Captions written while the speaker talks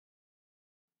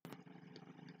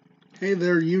Hey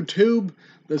there YouTube,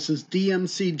 this is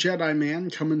DMC Jedi Man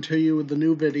coming to you with a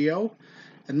new video.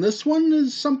 And this one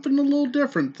is something a little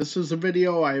different. This is a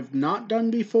video I have not done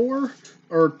before,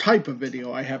 or type of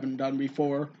video I haven't done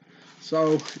before.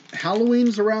 So,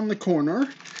 Halloween's around the corner,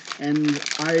 and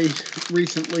I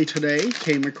recently today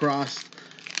came across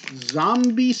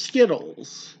zombie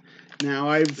Skittles. Now,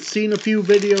 I've seen a few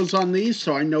videos on these,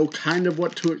 so I know kind of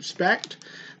what to expect.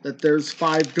 That there's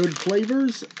 5 good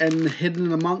flavors, and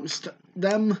hidden amongst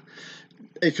them,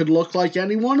 it could look like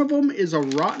any one of them, is a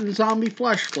rotten zombie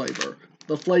flesh flavor.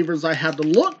 The flavors I had to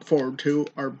look forward to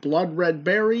are blood red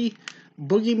berry,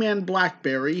 boogeyman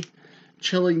blackberry,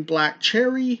 chilling black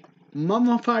cherry,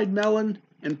 mummified melon,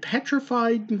 and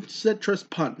petrified citrus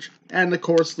punch. And of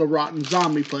course the rotten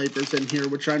zombie flavors in here,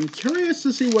 which I'm curious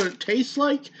to see what it tastes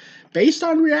like. Based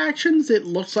on reactions, it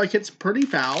looks like it's pretty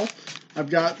foul. I've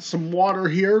got some water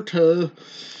here to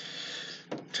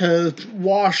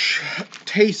wash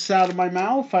tastes out of my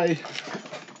mouth. I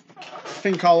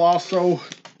think I'll also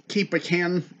keep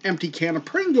a empty can of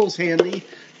Pringles handy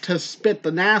to spit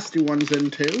the nasty ones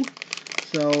into.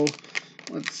 So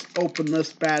let's open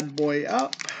this bad boy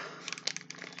up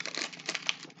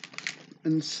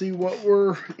and see what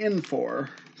we're in for.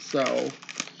 So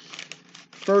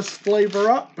first flavor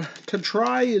up to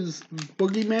try is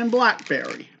Boogeyman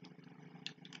Blackberry.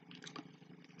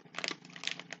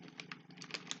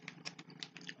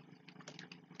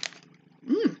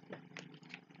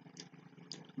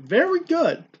 Very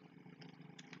good.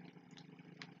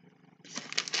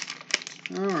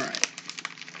 Alright.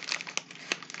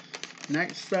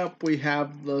 Next up we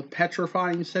have the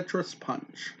Petrifying Citrus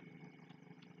Punch.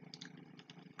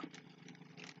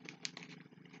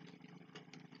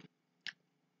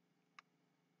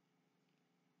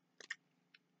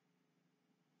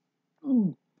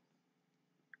 Ooh.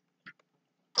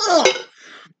 Ugh.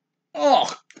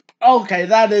 Oh, okay,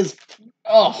 that is,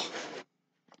 oh.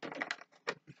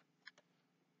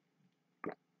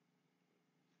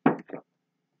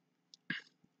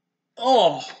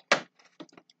 Oh.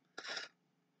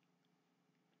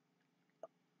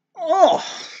 Oh.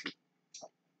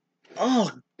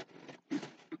 Oh.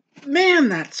 Man,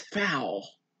 that's foul.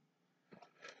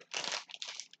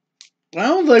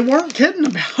 Well, they weren't kidding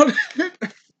about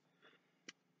it.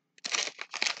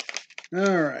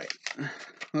 Alright.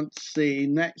 Let's see.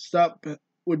 Next up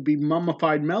would be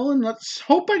Mummified Melon. Let's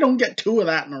hope I don't get 2 of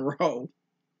that in a row.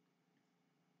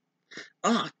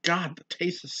 Oh, God, the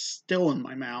taste is still in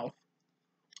my mouth.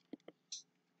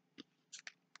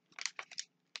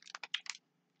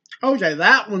 Okay,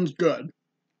 that one's good.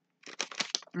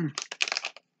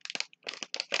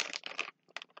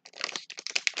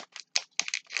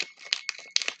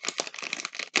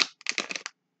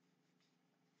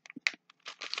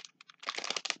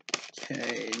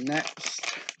 Okay,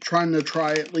 next, trying to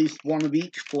try at least one of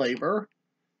each flavor.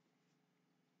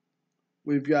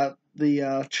 We've got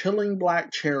the chilling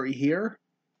black cherry here.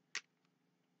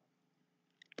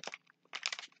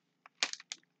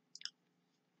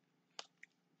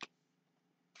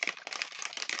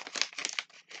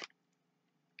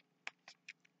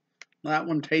 That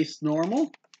one tastes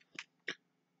normal.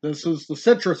 This is the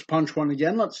citrus punch one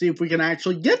again. Let's see if we can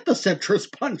actually get the citrus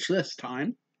punch this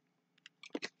time.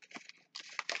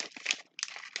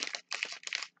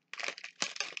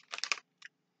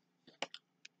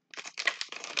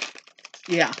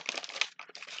 Yeah.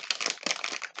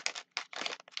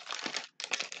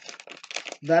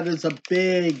 That is a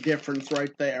big difference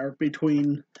right there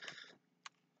between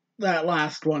that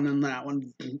last one and that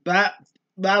one.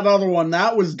 That other one,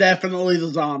 that was definitely the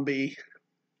zombie.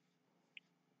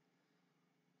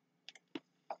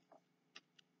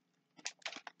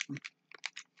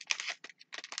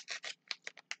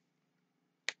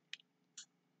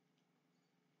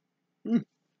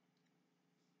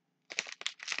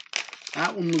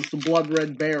 That one was the blood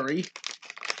red berry.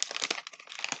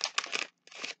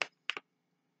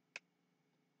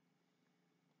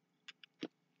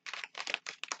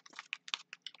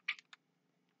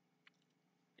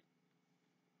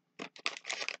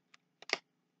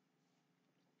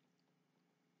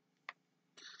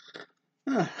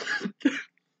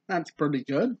 That's pretty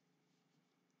good.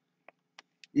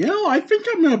 You know, I think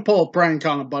I'm going to pull a prank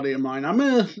on a buddy of mine. I'm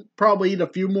going to probably eat a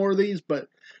few more of these, but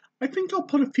I think I'll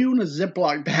put a few in a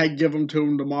Ziploc bag, give them to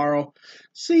him tomorrow.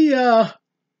 See, I'm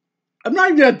not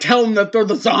even going to tell him that they're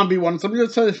the zombie ones. I'm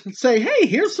just going to say, hey,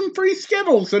 here's some free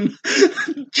Skittles, and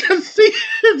just see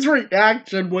his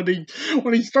reaction when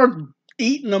he starts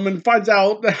eating them and finds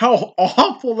out how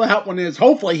awful that one is.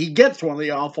 Hopefully he gets one of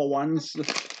the awful ones.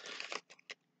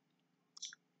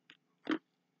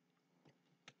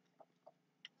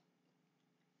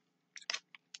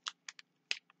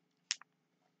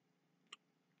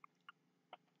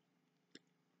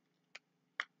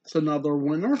 That's another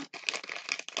winner.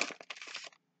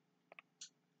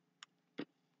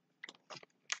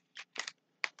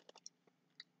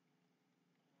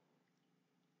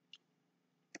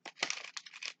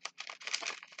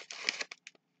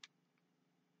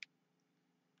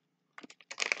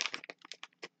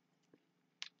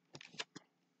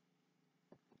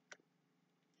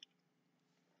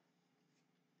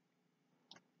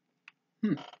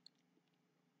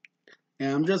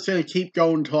 And I'm just going to keep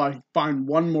going until I find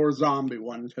one more zombie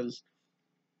one, because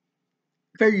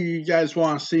I figure you guys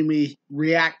want to see me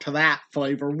react to that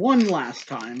flavor one last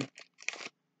time.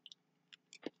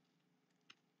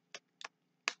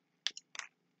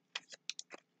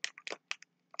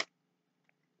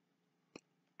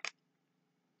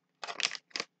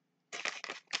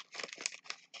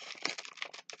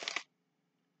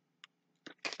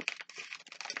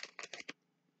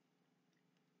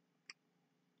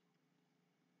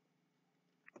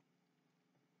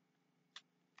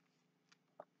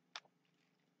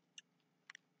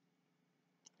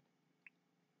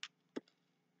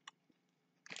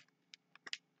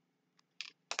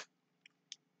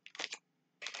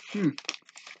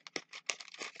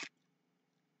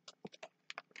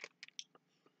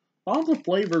 All the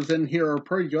flavors in here are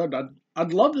pretty good.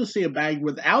 I'd love to see a bag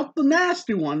without the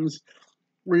nasty ones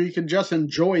where you can just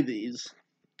enjoy these.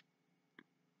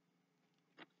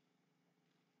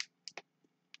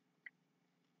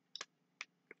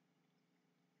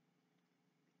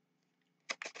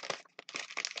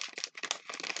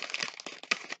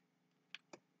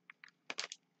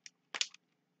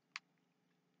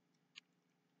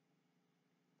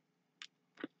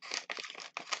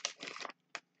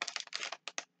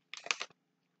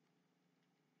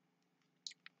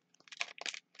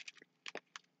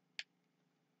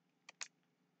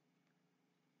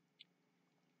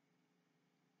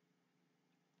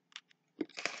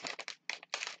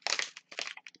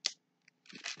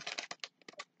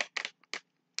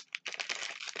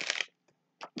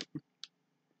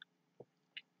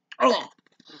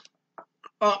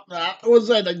 Oh, that was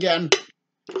it again.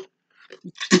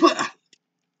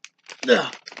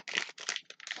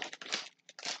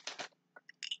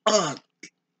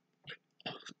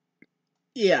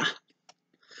 Yeah.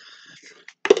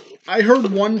 I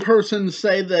heard one person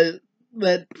say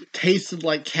that tasted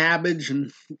like cabbage,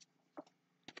 and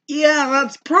yeah,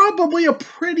 that's probably a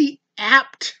pretty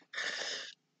apt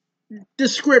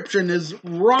description, is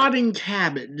rotting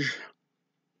cabbage.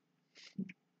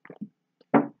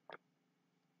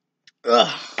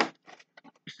 Ugh.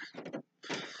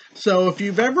 So if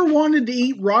you've ever wanted to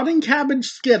eat rotting cabbage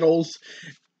Skittles,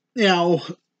 go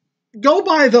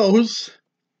buy those.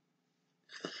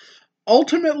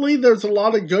 Ultimately, there's a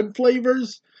lot of good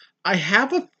flavors. I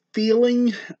have a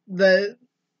feeling that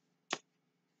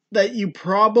you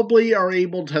probably are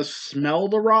able to smell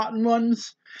the rotten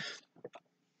ones.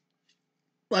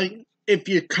 Like, if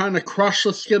you kind of crush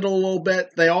the Skittle a little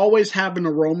bit, they always have an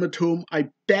aroma to them. I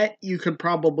bet you could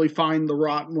probably find the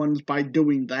rotten ones by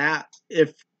doing that.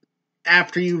 If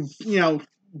after you've,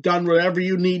 done whatever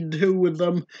you need to with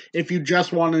them, if you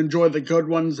just want to enjoy the good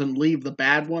ones and leave the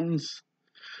bad ones,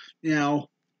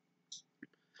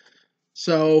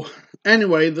 So,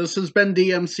 anyway, this has been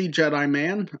DMC Jedi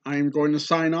Man. I'm going to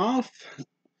sign off.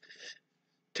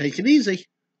 Take it easy.